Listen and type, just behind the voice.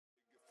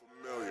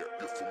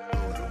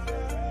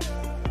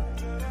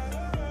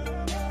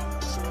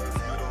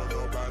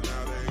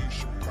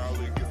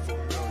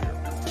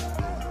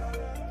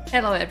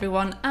Hello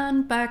everyone,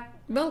 and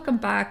welcome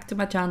back to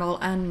my channel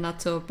and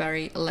Not So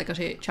Berry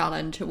Legacy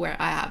Challenge, where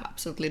I have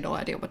absolutely no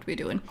idea what we're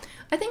doing.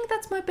 I think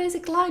that's my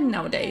basic line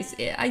nowadays.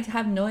 I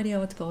have no idea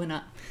what's going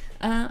on.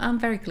 I'm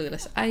very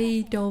clueless.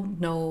 I don't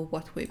know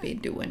what we've been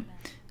doing.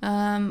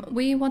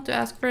 We want to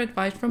ask for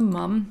advice from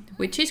Mum,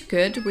 which is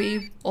good.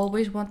 We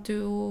always want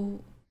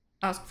to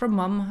ask from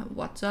Mum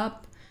what's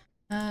up.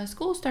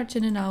 School starts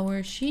in an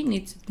hour. She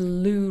needs the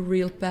loo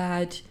real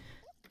bad,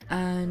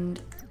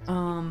 and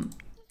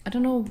I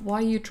don't know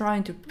why you're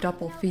trying to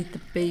double feed the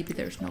baby.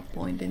 There's no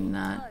point in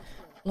that.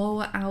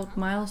 Blow out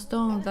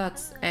milestone.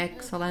 That's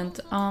excellent.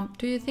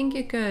 Do you think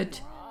you could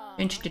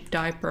change the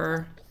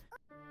diaper?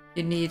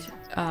 You need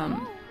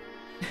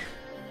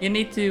you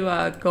need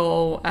to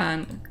go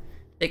and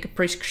take a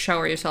brisk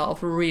shower yourself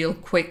real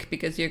quick,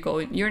 because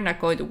you're not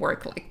going to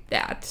work like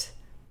that,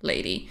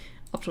 lady.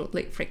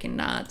 Absolutely freaking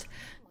not.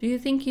 Do you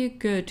think you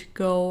could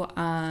go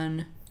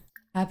and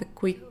have a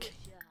quick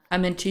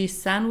ham and cheese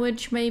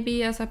sandwich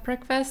maybe as a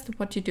breakfast?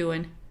 What you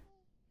doing?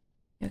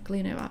 Yeah,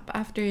 clean it up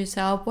after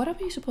yourself. What are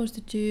we supposed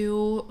to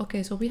do?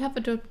 Okay, so we have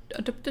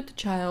adopted the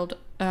child.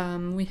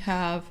 We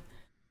have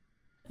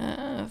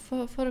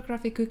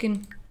photography,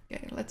 cooking.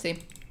 Okay, let's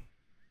see.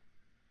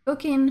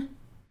 Cooking.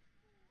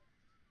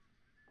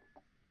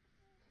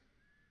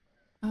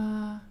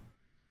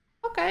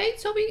 Okay,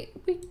 so we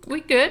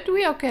good.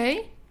 We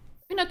okay.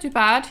 We're not too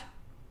bad.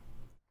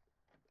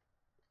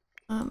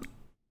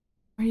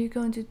 Are you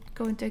going to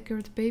go and take care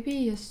of the baby?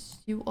 Yes,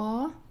 you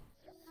are.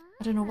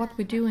 I don't know what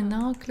we're doing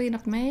now. Clean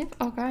up maid.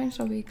 Okay,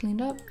 so we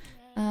cleaned up.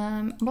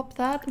 Mop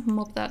that,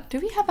 mop that. Do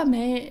we have a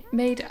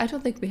maid? I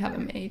don't think we have a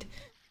maid.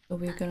 So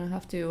we're gonna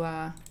have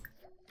to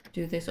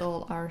do this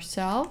all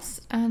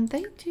ourselves. And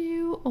they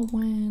do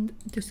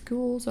went to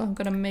school, so I'm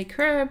gonna make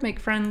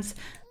friends.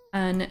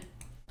 And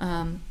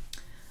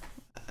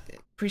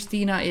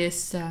Christina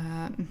is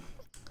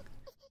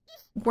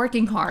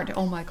working hard.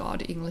 Oh my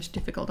god, English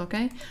difficult,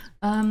 okay?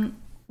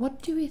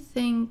 What do we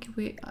think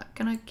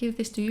can I give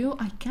this to you?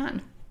 I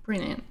can.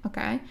 Brilliant,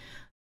 okay.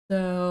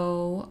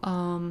 So,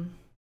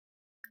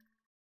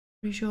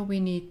 pretty sure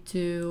we need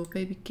to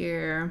baby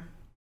care,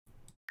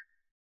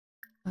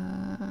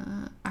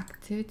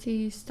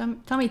 activities,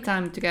 tummy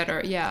time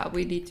together. Yeah,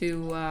 we need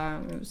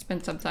to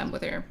spend some time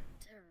with her.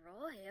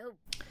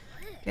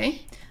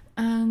 Okay,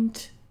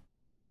 and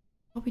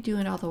what are we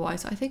doing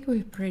otherwise? I think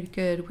we're pretty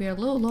good. We are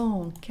low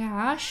on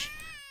cash,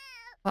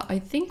 but I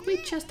think we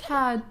just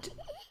had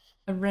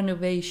a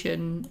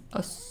renovation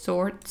of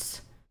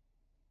sorts,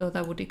 so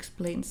that would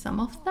explain some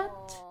of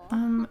that.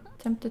 I'm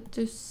tempted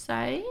to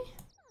say.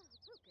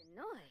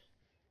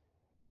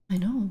 I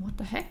know, what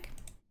the heck?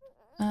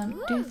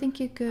 Do you think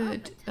you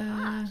could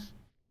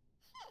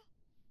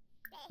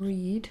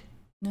read?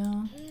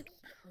 No.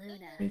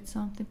 Read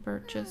something,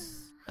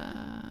 purchase.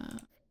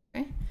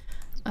 Okay.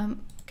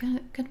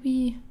 Can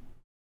we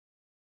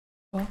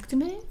talk to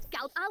me?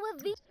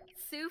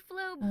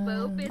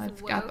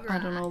 Life gap. I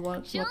don't know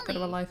what kind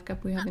of a life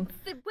gap we have in.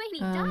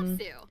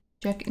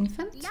 Check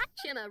infant.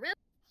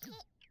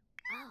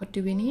 What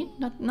do we need?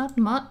 Not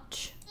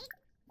much.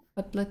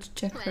 But let's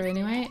check her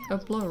anyway.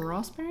 Blow a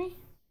raspberry.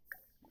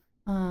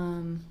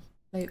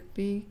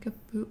 Baby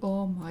kapoo.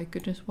 Oh my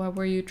goodness, why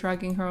were you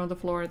dragging her on the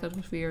floor? That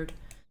was weird.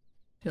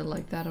 Didn't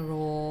like that at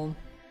all.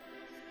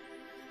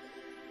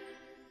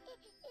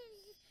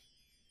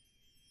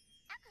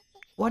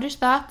 What is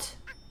that?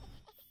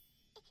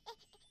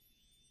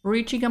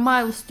 Reaching a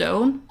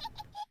milestone?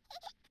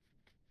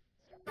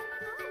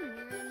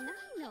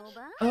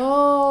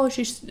 Oh,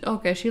 she's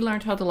okay. She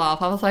learned how to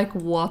laugh. I was like,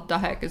 what the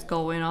heck is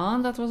going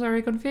on? That was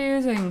very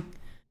confusing.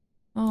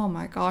 Oh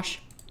my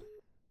gosh.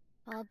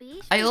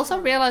 I also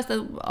realized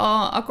that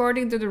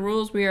according to the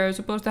rules, we are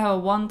supposed to have a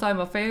one-time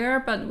affair,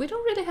 but we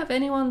don't really have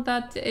anyone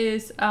that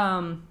is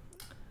I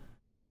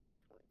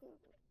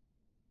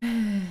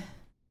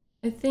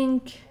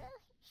think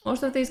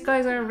most of these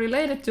guys are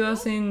related to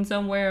us in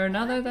some way or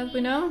another that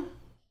we know.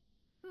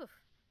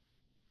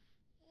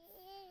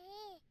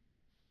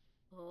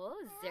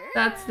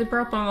 That's the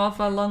problem of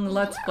a long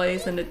Let's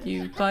Plays, and that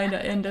you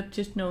kinda end up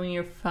just knowing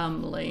your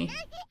family.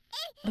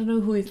 I don't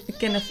know who is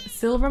Kenneth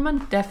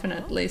Silverman.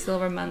 Definitely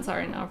Silvermans are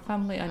in our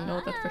family, I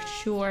know that for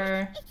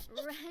sure.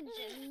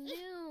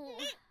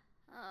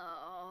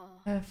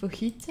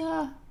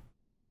 Fujita?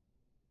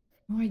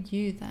 Who are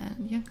you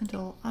then?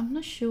 Yakandol? I'm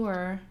not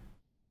sure.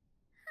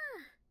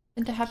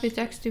 Send a happy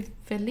text to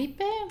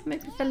Felipe?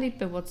 Maybe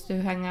Felipe wants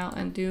to hang out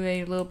and do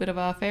a little bit of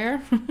an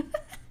affair.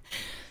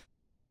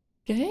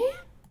 Okay?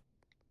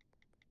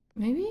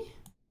 Maybe?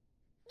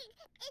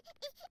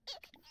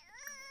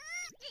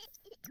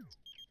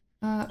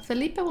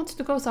 Felipe wants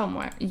to go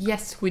somewhere.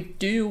 Yes, we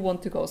do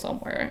want to go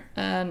somewhere.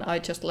 And I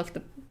just left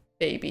the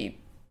baby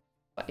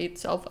by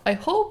itself. I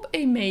hope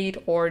a maid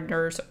or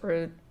nurse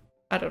or,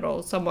 I don't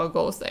know, someone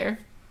goes there.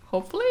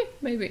 Hopefully?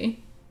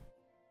 Maybe.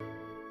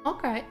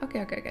 Okay,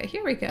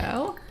 here we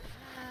go.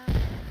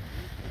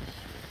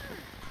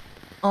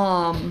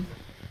 Huh.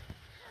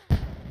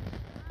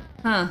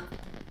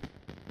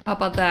 How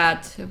about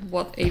that?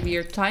 What a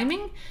weird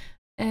timing.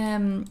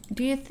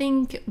 Do you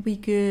think we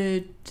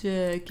could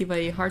give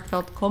a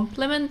heartfelt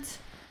compliment?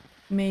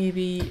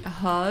 Maybe a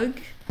hug?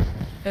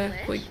 A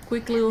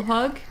quick little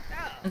hug?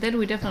 And then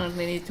we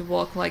definitely need to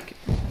walk like...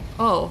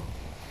 Oh.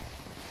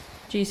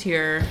 She's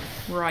here.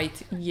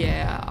 Right,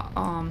 yeah.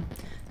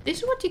 This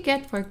is what you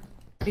get for...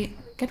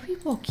 Can we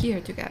walk here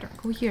together?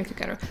 Go here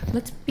together.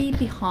 Let's be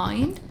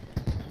behind.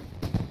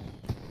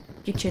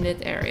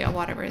 Kitchenette area,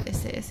 whatever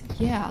this is.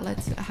 Yeah,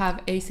 let's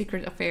have a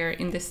secret affair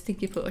in this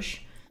stinky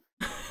bush.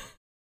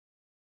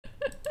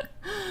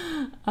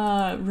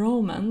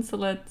 Romance,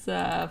 let's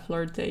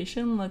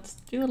flirtation. Let's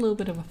do a little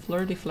bit of a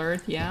flirty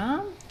flirt,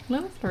 yeah? A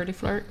little flirty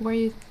flirt.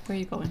 Where are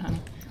you going, honey?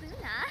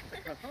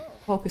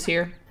 Focus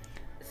here.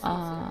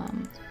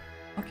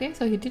 Okay,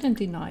 so he didn't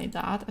deny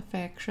that.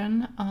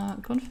 Affection,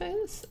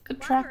 confess,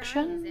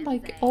 attraction,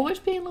 like always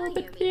being a little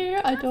bit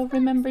clear. I don't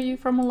remember you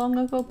from a long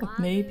ago, but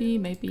maybe.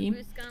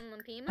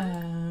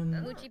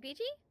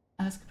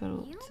 Ask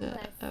about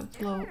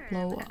blow,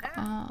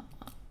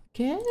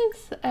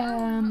 kiss,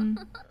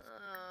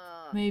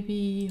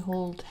 maybe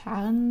hold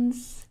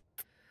hands.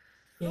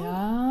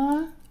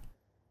 Yeah.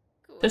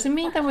 Does it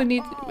mean that we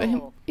need,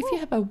 if you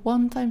have a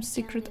one-time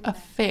secret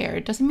affair,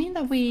 does it mean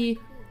that we...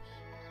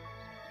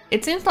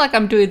 It seems like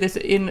I'm doing this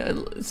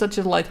in such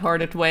a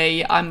light-hearted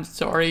way. I'm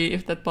sorry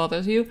if that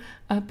bothers you.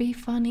 Be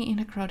funny in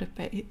a crowded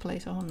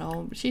place. Oh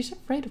no, she's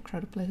afraid of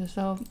crowded places,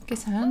 so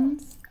kiss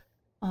hands.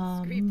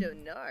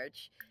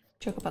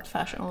 Joke about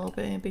fashion a little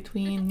bit in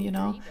between, you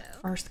know.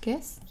 First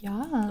kiss,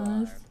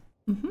 yes.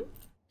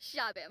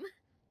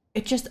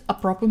 It's just a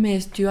problem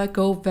is, do I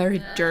go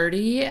very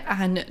dirty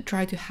and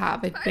try to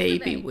have a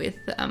baby with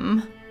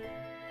them?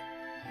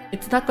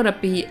 It's not gonna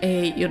be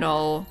a, you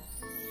know,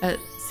 a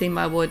sim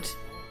I would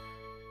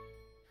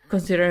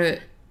consider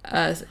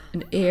as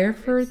an heir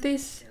for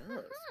this.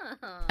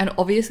 And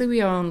obviously we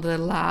are on the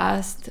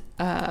last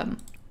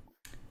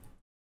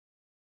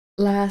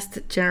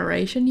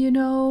generation, you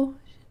know.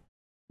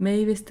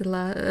 Maybe it's the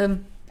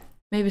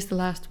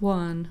last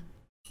one.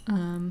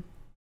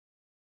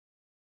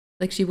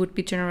 Like she would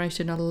be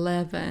generation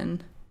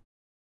 11.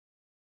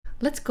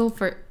 Let's go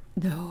for...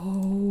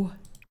 No,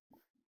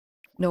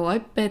 I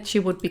bet she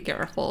would be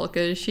careful,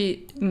 because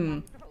she...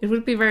 it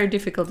would be very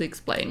difficult to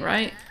explain,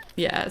 right?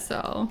 Yeah,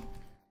 so...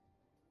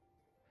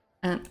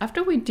 And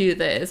after we do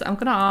this, I'm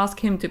gonna ask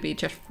him to be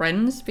just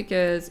friends,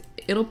 because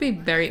it'll be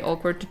very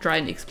awkward to try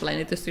and explain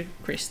it to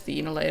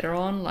Christina later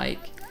on, like...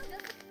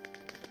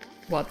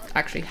 what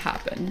actually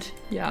happened.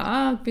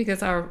 Yeah,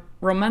 because our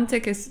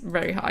romantic is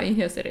very high.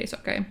 Yes, it is,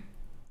 okay.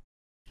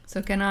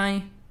 So can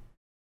I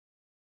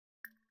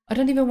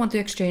don't even want to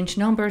exchange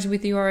numbers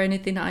with you or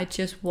anything. I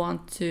just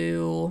want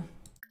to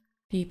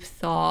deep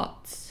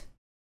thoughts.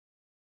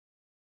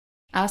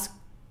 Ask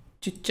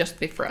to just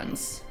be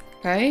friends,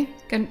 okay?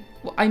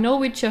 I know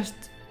we just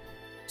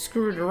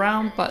screwed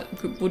around, but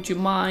would you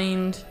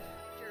mind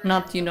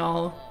not, you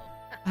know,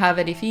 have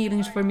any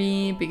feelings for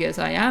me, because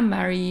I am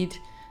married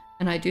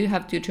and I do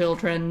have 2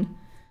 children.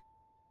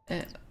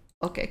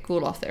 Okay,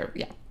 cool off there.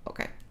 Yeah,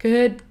 okay.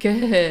 Good,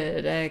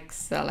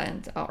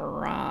 excellent. All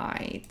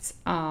right.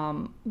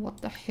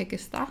 What the heck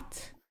is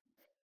that?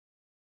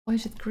 Why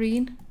is it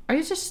green? Are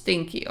you just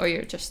stinky? Oh,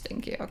 you're just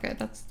stinky. Okay,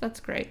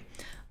 that's great.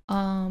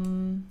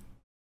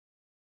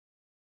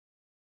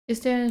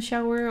 Is there a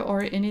shower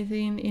or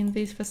anything in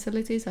these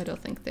facilities? I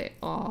don't think they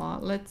are.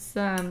 Let's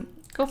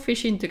go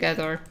fishing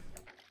together.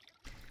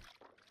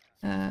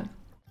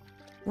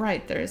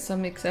 Right, there is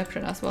some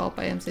exception as well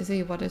by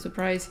MCC. What a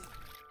surprise.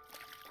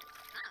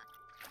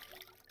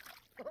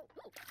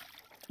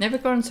 Never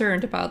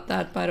concerned about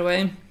that, by the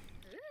way.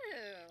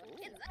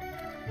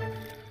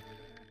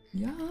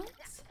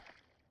 Yes.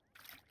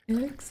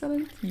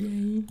 Excellent,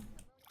 yay.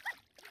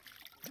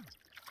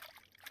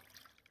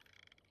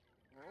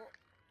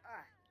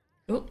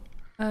 Oh,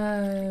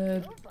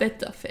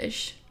 betta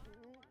fish.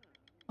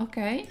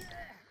 Okay.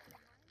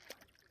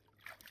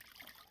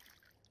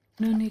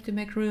 No need to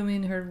make room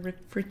in her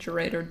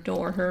refrigerator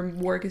door. Her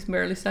work is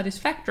merely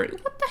satisfactory.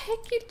 What the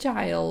heck, you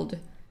child?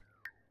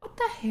 What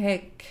the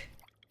heck?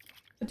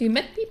 But you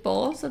met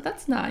people, so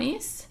that's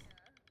nice.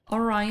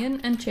 Orion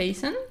and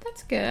Jason,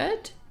 that's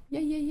good.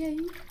 Yay.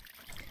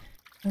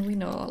 And we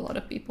know a lot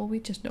of people.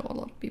 We just know a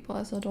lot of people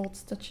as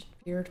adults. That's just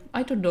weird.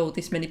 I don't know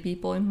this many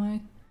people in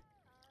my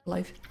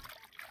life.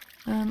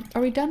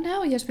 Are we done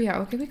now? Yes, we are.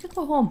 Okay, we can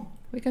go home.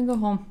 We can go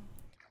home.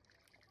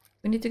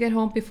 We need to get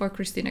home before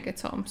Christina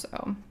gets home,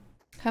 so...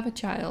 Have a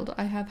child.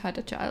 I have had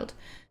a child.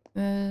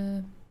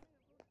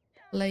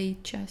 Play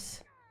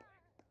chess.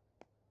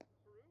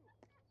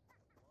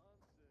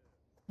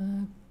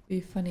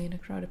 Be funny in a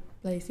crowded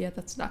place. Yeah,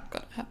 that's not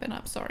gonna happen.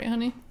 I'm sorry,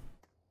 honey.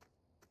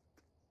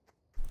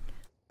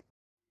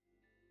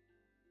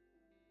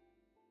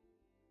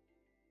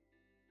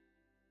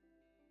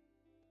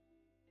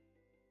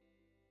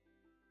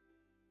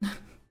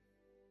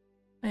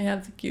 I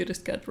have the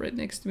cutest cat right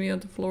next to me on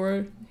the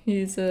floor.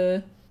 He's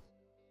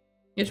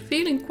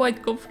feeling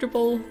quite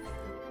comfortable.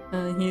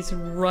 He's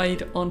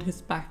right on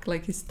his back,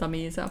 like his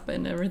tummy is up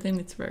and everything.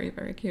 It's very,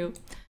 very cute.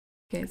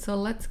 Okay, so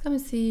let's come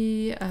and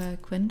see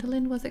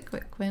Gwendolyn, was it?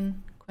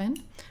 Gwen?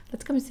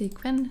 Let's come and see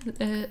Gwen,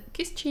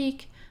 kiss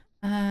cheek,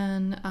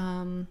 and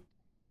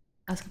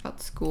ask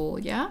about school,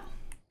 yeah?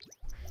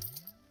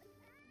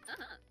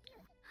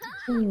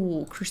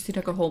 Ooh,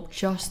 Christina got home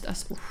just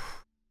as...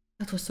 Oof,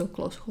 that was so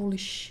close, holy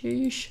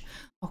sheesh.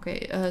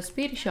 Okay,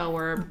 speedy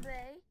shower.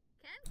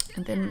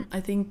 And then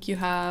I think you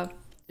have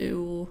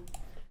to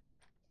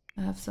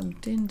have some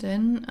din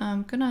din.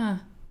 I'm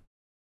gonna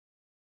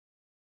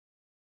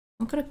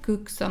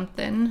cook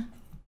something.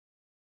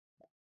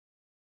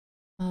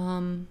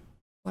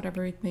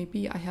 Whatever it may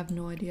be, I have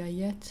no idea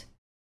yet.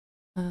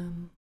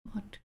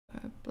 What?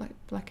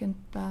 Blackened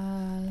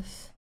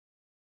bass,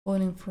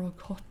 boiling frog,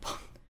 hot pot,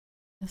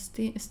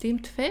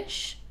 steamed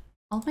fish.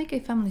 I'll make a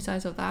family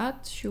size of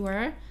that,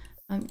 sure.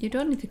 You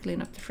don't need to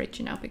clean up the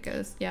fridge now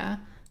because, yeah,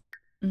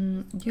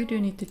 you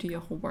do need to do your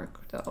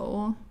homework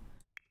though.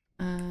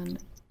 And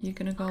you're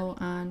gonna go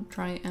and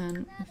try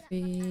and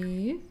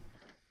feed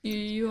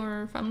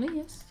your family,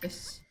 yes,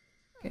 yes.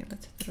 Okay,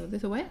 let's throw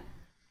this away.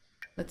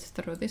 Let's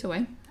throw this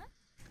away.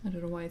 I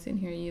don't know why it's in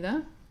here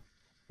either.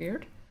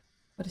 Weird.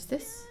 What is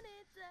this?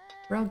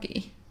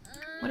 Froggy.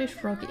 What is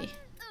Froggy?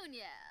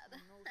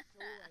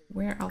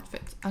 Wear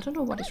outfit. I don't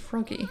know what is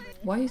Froggy.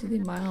 Why is it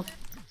in my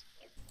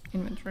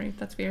inventory?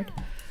 That's weird.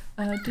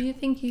 Do you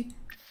think you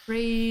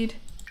grade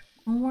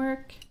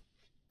homework?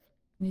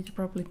 I need to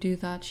probably do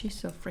that. She's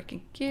so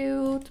freaking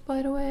cute,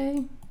 by the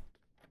way.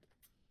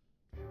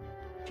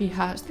 She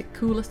has the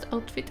coolest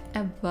outfit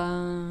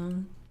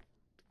ever.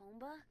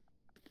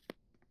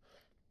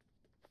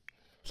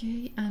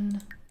 Okay,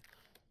 and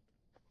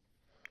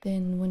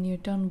then when you're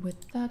done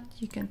with that,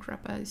 you can grab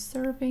a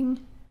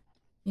serving.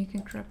 You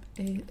can grab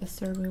a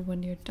serving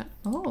when you're done.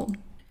 Oh,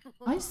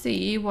 I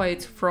see why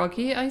it's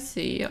Froggy. I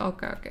see.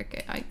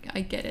 Okay.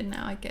 I get it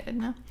now. I get it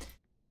now.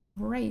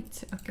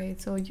 Great. Okay,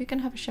 so you can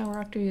have a shower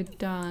after you're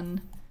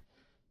done.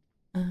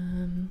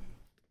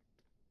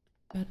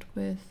 That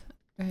with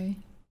okay.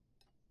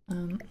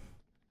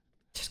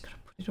 Just gotta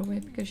put it away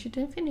because she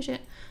didn't finish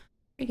it.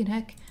 Freaking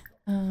heck.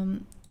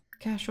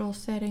 Casual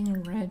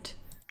setting, red.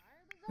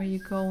 Where you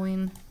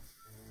going?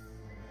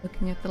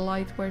 Looking at the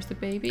light, where's the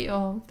baby?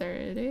 Oh, there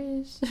it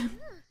is.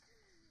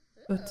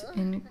 Put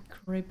in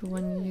crib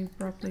when you're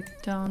probably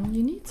done.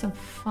 You need some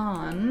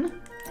fun.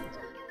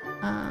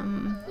 I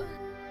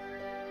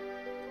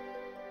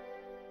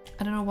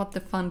don't know what the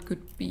fun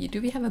could be.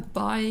 Do we have a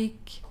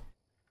bike?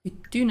 We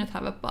do not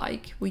have a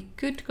bike. We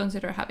could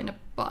consider having a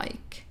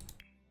bike.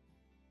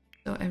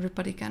 So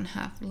everybody can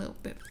have a little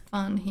bit of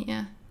fun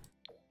here.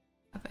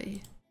 Have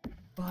a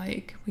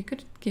bike. We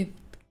could give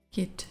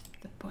Kit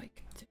the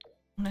bike too,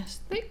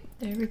 honestly.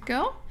 There we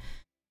go.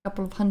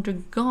 Couple of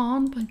hundred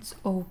gone, but it's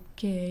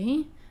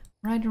okay.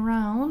 Ride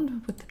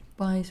around with the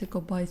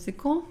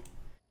bicycle.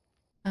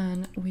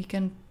 And we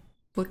can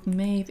put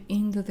Maeve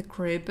into the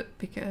crib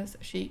because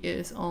she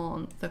is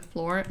on the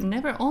floor.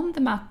 Never on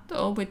the mat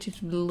though, which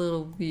is a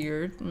little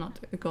weird, not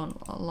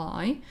gonna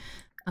lie.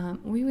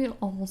 We will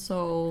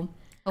also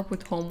help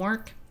with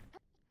homework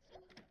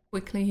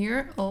quickly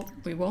here. Oh,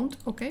 we won't.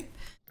 Okay,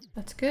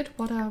 that's good.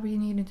 What are we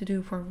needing to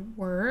do for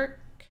work?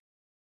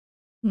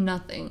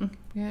 Nothing.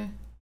 Yeah.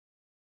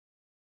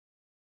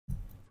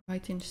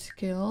 Writing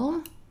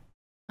skill.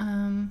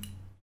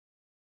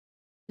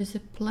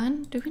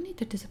 Discipline. Do we need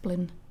to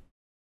discipline?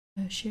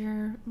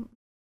 Share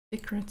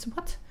secrets.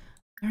 What?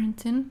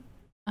 Parenting.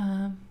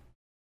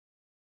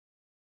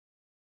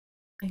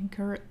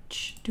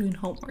 Encourage doing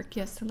homework.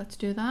 Yes, so let's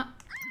do that.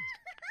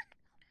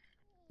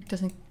 It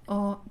doesn't.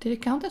 Oh, did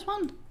it count as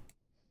one?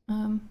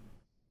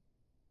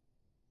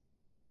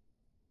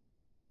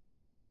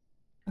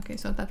 Okay,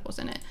 so that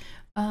wasn't it.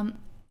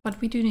 But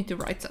we do need to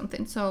write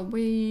something. So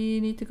we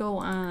need to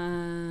go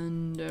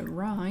and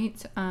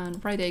write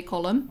a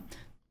column.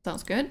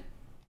 Sounds good.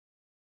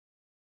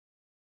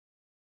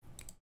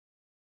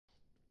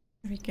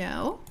 There we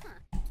go.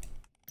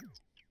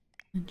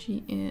 And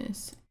she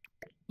is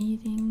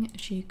eating.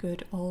 She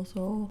could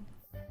also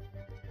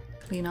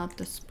clean out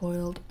the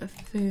spoiled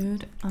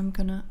food. I'm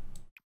gonna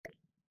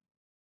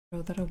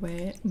throw that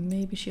away.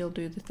 Maybe she'll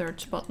do the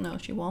third spot. No,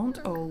 she won't.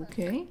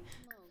 Okay.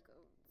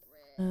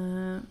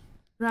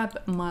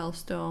 Grab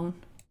milestone.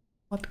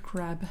 What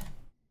grab?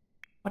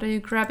 What are you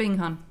grabbing,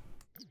 hon?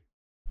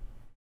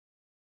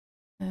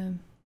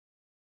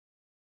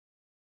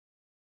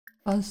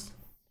 Buzz.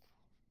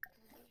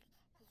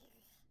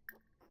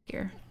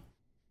 Here.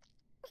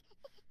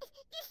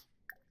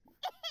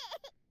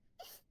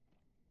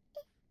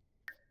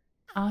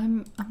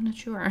 I'm not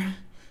sure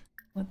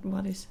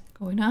what is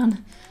going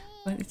on,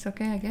 but it's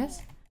okay, I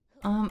guess.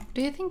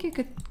 Do you think you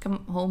could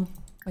come home,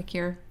 like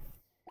here,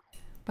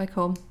 bike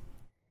home?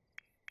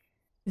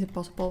 Is it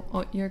possible?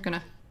 Oh, you're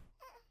gonna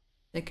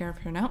take care of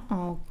her now.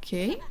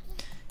 Okay,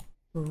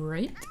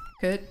 great,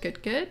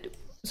 good.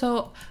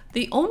 So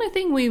the only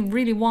thing we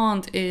really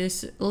want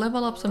is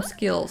level up some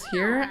skills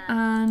here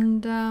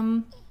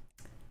and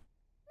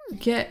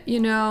get, you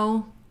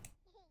know,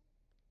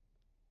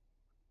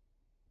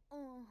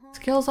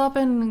 skills up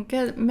and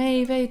get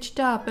Maeve aged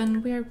up,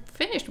 and we're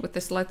finished with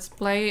this Let's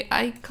Play.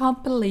 I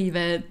can't believe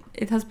it.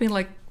 It has been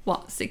like,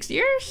 what, 6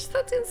 years?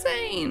 That's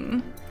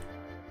insane.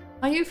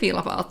 How you feel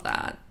about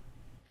that?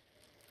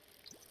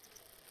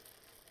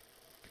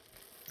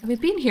 Have you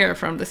been here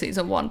from the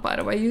season 1, by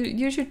the way?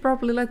 You should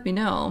probably let me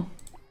know.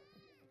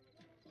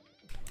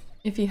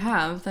 If you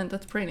have, then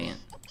that's brilliant.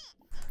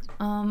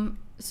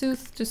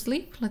 Soothe to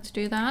sleep, let's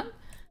do that.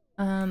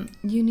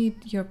 You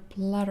need your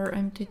bladder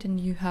emptied and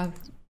you have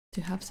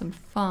to have some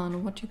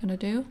fun. What you gonna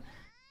do?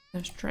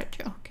 Gonna stretch,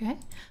 okay.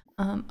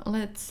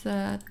 Let's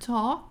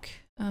talk,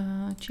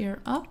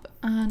 cheer up,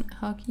 and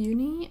hug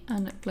Uni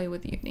and play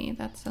with Uni.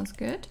 That sounds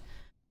good.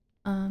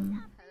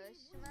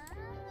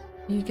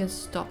 You can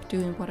stop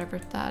doing whatever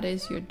that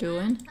is you're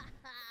doing.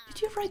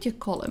 Did you write your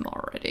column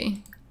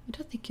already? I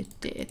don't think you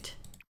did.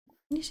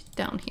 Can you sit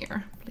down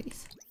here,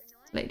 please?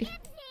 Lady.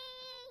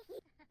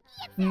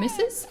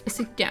 Mrs.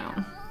 Sit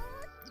down.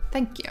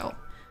 Thank you.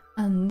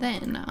 And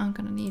then I'm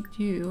gonna need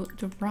you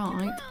to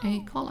write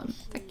a column.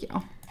 Thank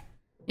you.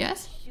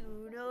 Yes?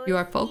 You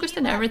are focused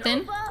on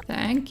everything.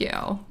 Thank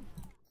you.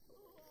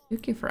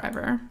 Took you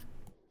forever.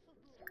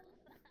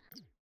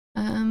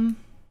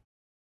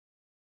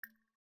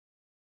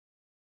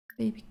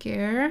 Baby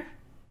care.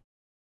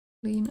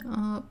 Clean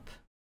up.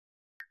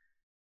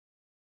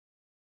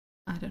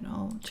 I don't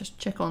know. Just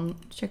check on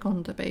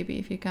the baby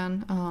if you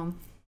can.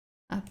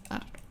 I don't know.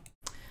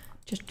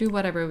 Just do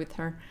whatever with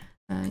her.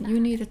 You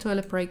need a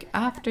toilet break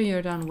after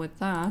you're done with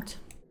that.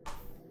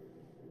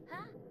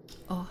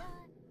 Oh,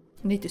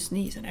 I need to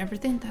sneeze and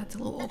everything. That's a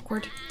little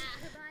awkward.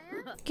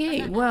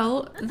 Okay,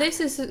 well, this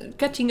is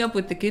catching up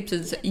with the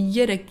Gibsons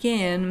yet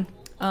again.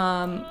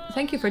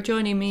 Thank you for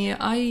joining me.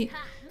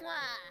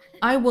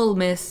 I will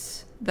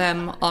miss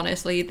them,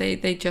 honestly.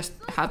 They just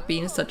have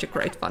been such a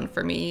great fun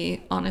for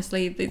me.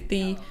 Honestly,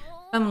 the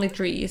family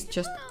tree is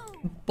just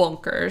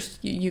bonkers.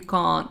 You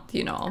can't,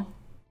 you know.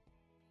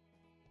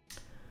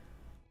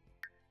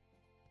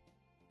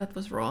 That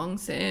was wrong,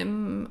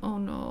 Sim. Oh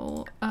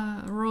no.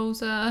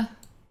 Rosa.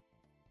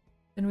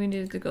 Then we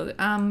needed to go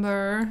to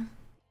Amber.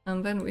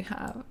 And then we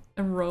have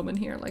a Roman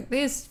here. Like,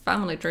 this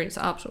family tree is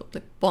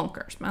absolutely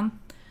bonkers, man.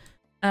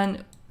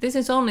 And this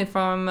is only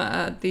from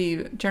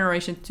the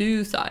Generation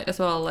 2 side as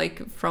well,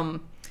 like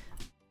from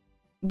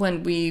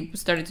when we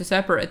started to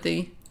separate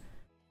the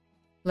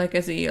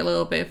legacy a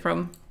little bit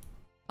from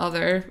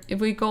other. If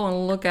we go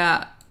and look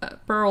at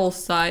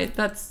Pearl's side,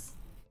 that's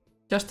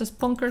just as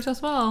bonkers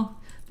as well.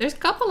 There's a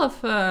couple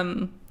of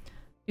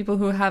people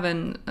who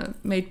haven't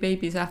made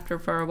babies after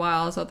for a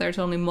while, so there's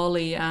only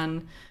Molly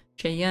and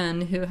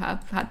Cheyenne who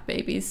have had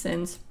babies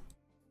since.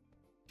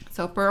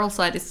 So Pearl's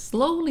side is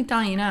slowly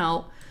dying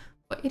out,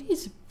 but it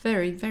is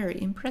very, very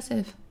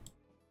impressive.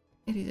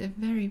 It is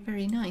very,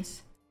 very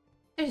nice.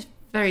 There's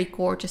very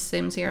gorgeous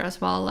Sims here as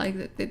well.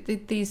 Like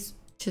these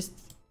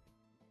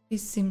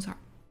Sims are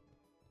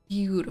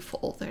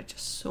beautiful. They're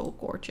just so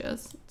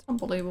gorgeous. It's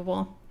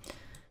unbelievable.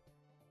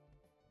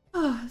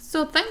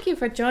 So thank you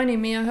for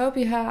joining me. I hope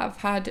you have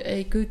had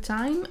a good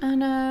time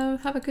and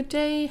have a good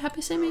day.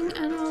 Happy simming,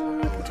 and I'll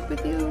catch up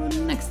with you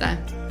next time.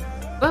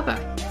 Bye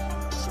bye.